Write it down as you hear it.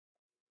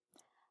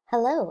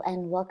Hello,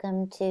 and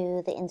welcome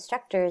to the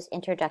Instructor's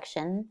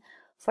Introduction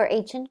for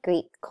Ancient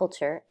Greek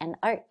Culture and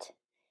Art.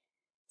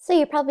 So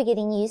you're probably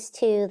getting used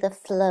to the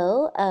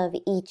flow of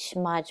each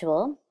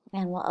module,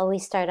 and we'll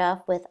always start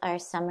off with our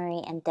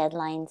summary and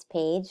deadlines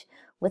page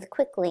with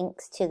quick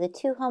links to the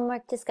 2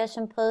 homework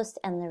discussion posts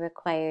and the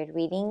required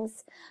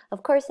readings.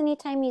 Of course,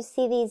 anytime you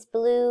see these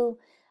blue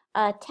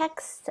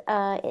text,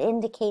 it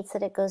indicates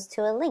that it goes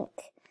to a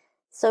link.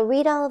 So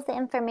read all of the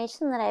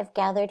information that I've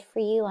gathered for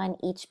you on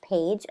each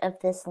page of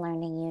this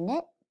learning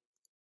unit.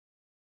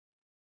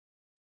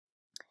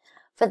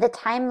 For the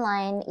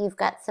timeline, you've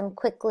got some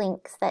quick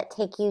links that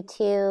take you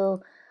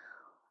to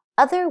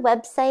other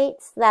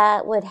websites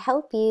that would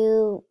help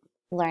you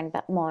learn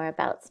more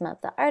about some of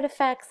the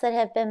artifacts that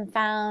have been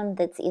found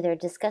that's either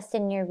discussed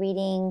in your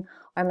reading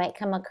or might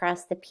come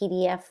across the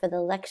PDF for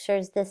the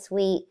lectures this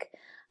week.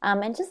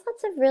 And just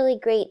lots of really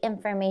great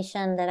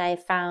information that I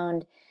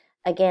found,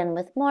 again,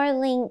 with more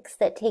links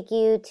that take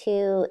you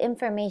to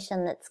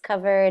information that's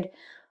covered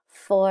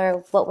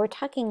for what we're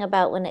talking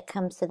about when it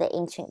comes to the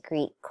ancient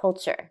Greek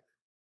culture.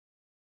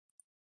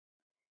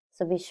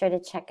 So be sure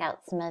to check out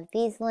some of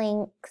these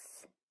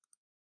links.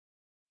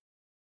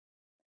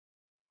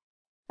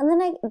 And then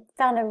I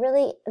found a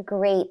really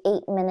great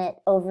 8-minute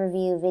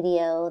overview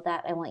video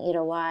that I want you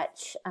to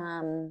watch.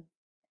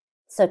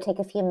 So take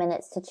a few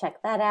minutes to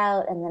check that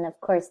out. And then,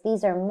 of course,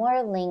 these are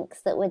more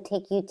links that would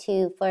take you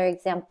to, for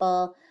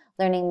example,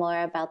 learning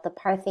more about the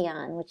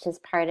Parthenon, which is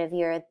part of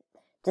your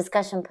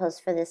discussion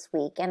post for this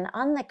week. And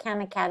on the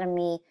Khan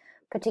Academy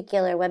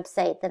particular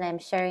website that I'm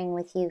sharing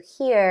with you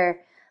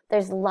here,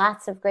 there's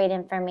lots of great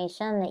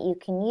information that you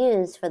can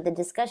use for the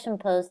discussion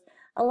post,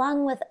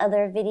 along with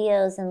other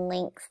videos and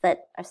links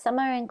that some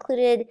are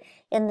included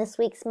in this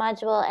week's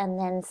module, and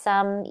then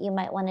some you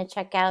might want to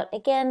check out,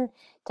 again,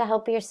 to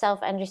help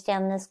yourself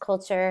understand this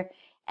culture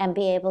and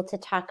be able to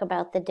talk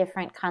about the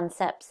different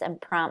concepts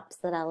and prompts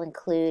that I'll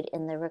include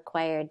in the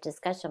required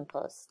discussion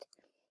post.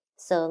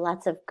 So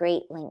lots of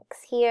great links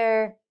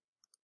here.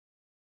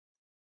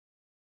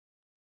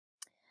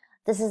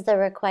 This is the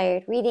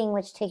required reading,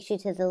 which takes you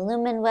to the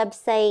Lumen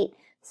website.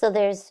 So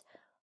there's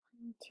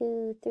 1,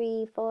 2,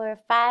 3, 4,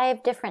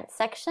 5 different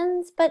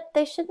sections, but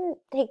they shouldn't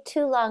take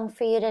too long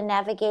for you to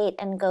navigate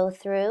and go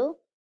through.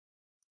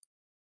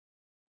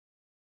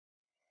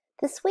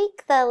 This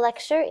week, the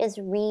lecture is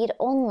read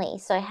only,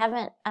 so I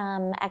haven't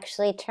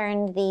actually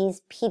turned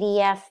these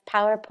PDF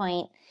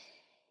PowerPoint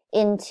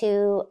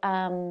into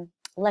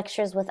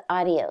lectures with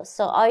audio.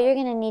 So all you're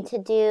going to need to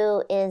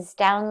do is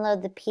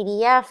download the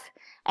PDF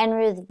and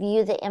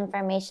review the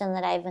information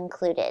that I've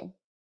included.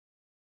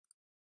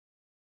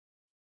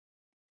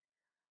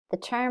 The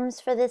terms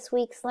for this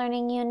week's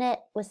learning unit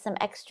with some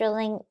extra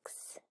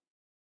links.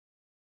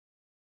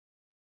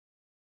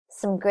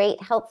 Some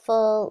great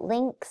helpful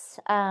links.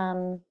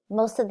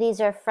 Most of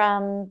these are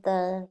from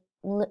the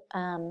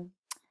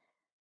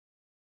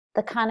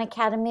Khan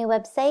Academy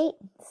website,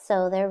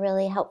 so they're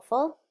really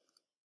helpful.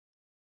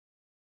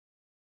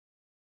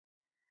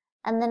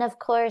 And then, of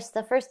course,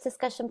 the first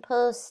discussion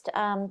post,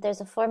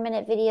 there's a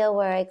 4-minute video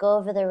where I go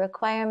over the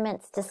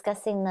requirements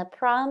discussing the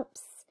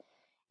prompts.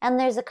 And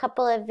there's a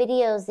couple of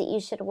videos that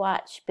you should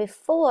watch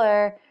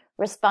before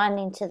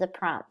responding to the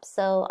prompts.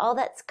 So all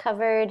that's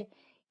covered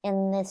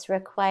in this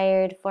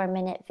required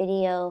 4-minute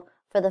video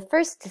for the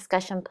first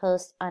discussion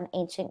post on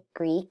ancient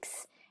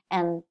Greeks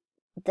and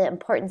the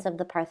importance of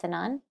the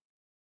Parthenon.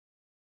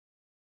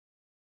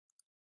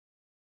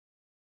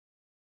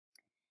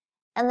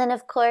 And then,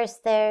 of course,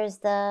 there's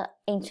the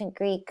ancient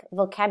Greek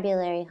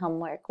vocabulary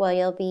homework, where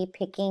you'll be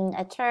picking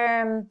a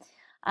term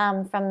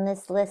from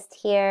this list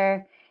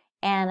here,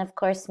 and of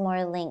course,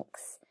 more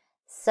links.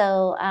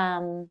 So,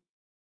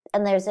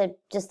 and there's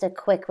just a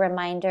quick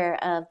reminder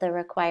of the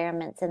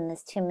requirements in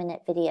this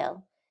 2-minute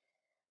video.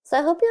 So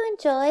I hope you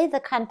enjoy the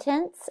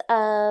contents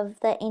of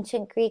the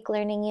Ancient Greek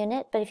Learning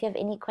Unit, but if you have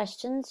any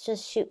questions,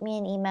 just shoot me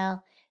an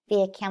email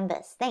via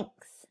Canvas.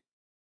 Thanks.